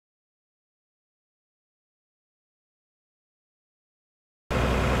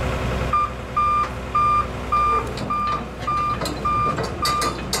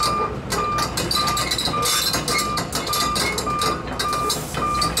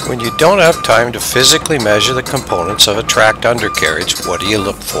When you don't have time to physically measure the components of a tracked undercarriage, what do you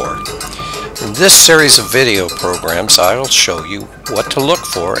look for? In this series of video programs, I will show you what to look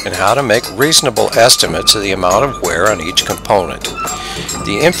for and how to make reasonable estimates of the amount of wear on each component.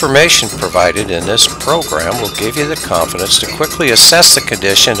 The information provided in this program will give you the confidence to quickly assess the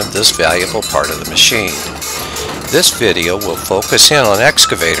condition of this valuable part of the machine. This video will focus in on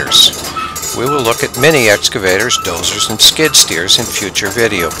excavators. We will look at mini excavators, dozers, and skid steers in future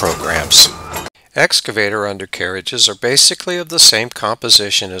video programs. Excavator undercarriages are basically of the same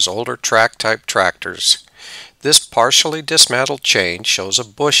composition as older track-type tractors. This partially dismantled chain shows a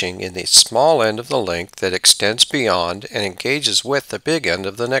bushing in the small end of the link that extends beyond and engages with the big end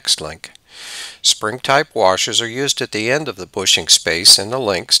of the next link. Spring-type washers are used at the end of the bushing space in the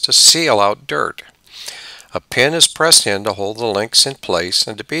links to seal out dirt. A pin is pressed in to hold the links in place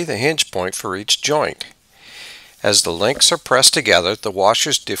and to be the hinge point for each joint. As the links are pressed together, the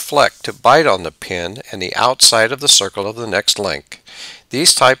washers deflect to bite on the pin and the outside of the circle of the next link.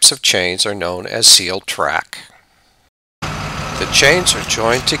 These types of chains are known as sealed track. The chains are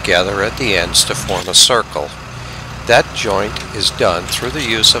joined together at the ends to form a circle. That joint is done through the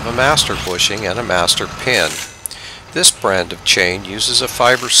use of a master bushing and a master pin. This brand of chain uses a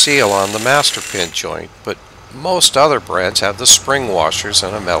fiber seal on the master pin joint, but most other brands have the spring washers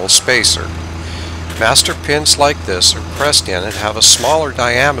and a metal spacer. Master pins like this are pressed in and have a smaller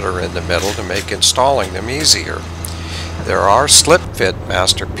diameter in the middle to make installing them easier. There are slip-fit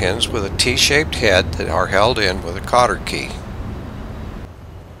master pins with a T-shaped head that are held in with a cotter key.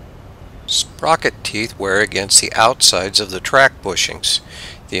 Sprocket teeth wear against the outsides of the track bushings.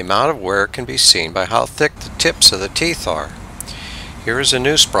 The amount of wear can be seen by how thick the tips of the teeth are. Here is a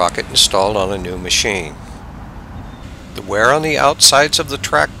new sprocket installed on a new machine. The wear on the outsides of the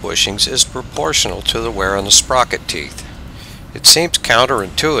track bushings is proportional to the wear on the sprocket teeth. It seems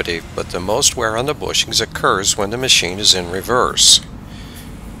counterintuitive, but the most wear on the bushings occurs when the machine is in reverse.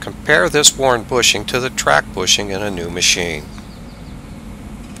 Compare this worn bushing to the track bushing in a new machine.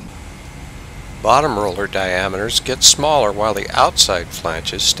 Bottom roller diameters get smaller while the outside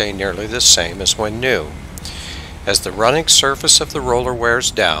flanges stay nearly the same as when new. As the running surface of the roller wears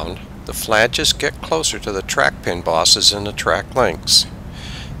down, the flanges get closer to the track pin bosses in the track links.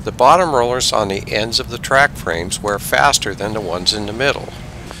 The bottom rollers on the ends of the track frames wear faster than the ones in the middle.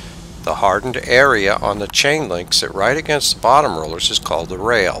 The hardened area on the chain links that ride against the bottom rollers is called the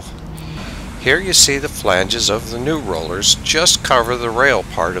rail. Here you see the flanges of the new rollers just cover the rail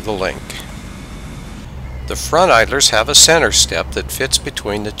part of the link. The front idlers have a center step that fits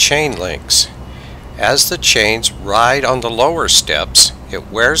between the chain links. As the chains ride on the lower steps,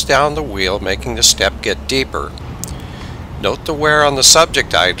 it wears down the wheel, making the step get deeper. Note the wear on the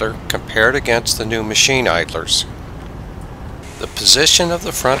subject idler compared against the new machine idlers. The position of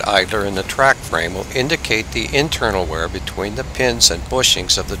the front idler in the track frame will indicate the internal wear between the pins and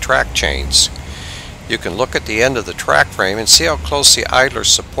bushings of the track chains. You can look at the end of the track frame and see how close the idler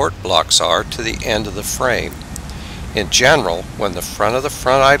support blocks are to the end of the frame. In general, when the front of the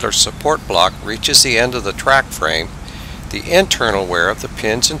front idler support block reaches the end of the track frame, the internal wear of the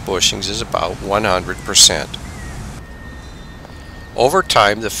pins and bushings is about 100%. Over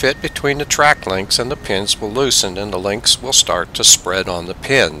time, the fit between the track links and the pins will loosen and the links will start to spread on the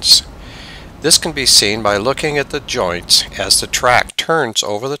pins. This can be seen by looking at the joints as the track turns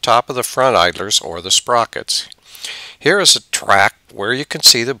over the top of the front idlers or the sprockets. Here is a track where you can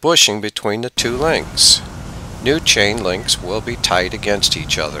see the bushing between the two links. New chain links will be tight against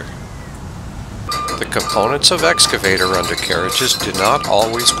each other. The components of excavator undercarriages do not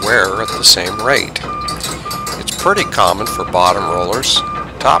always wear at the same rate. It's pretty common for bottom rollers,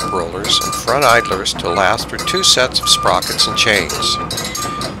 top rollers, and front idlers to last through 2 sets of sprockets and chains.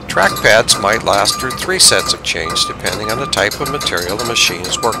 Track pads might last through 3 sets of chains depending on the type of material the machine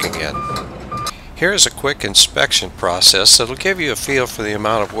is working in. Here is a quick inspection process that will give you a feel for the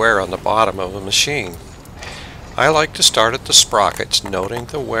amount of wear on the bottom of a machine. I like to start at the sprockets, noting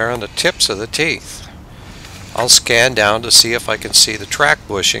the wear on the tips of the teeth. I'll scan down to see if I can see the track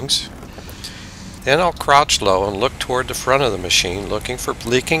bushings. Then I'll crouch low and look toward the front of the machine, looking for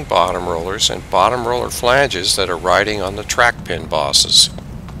leaking bottom rollers and bottom roller flanges that are riding on the track pin bosses.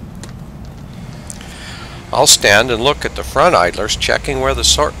 I'll stand and look at the front idlers, checking where the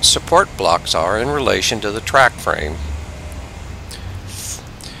support blocks are in relation to the track frame.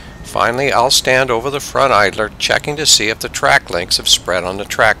 Finally, I'll stand over the front idler, checking to see if the track links have spread on the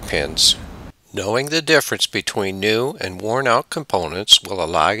track pins. Knowing the difference between new and worn-out components will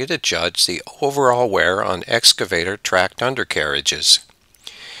allow you to judge the overall wear on excavator tracked undercarriages.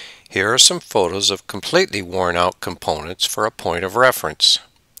 Here are some photos of completely worn-out components for a point of reference.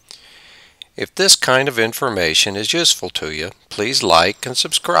 If this kind of information is useful to you, please like and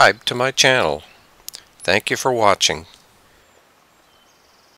subscribe to my channel. Thank you for watching.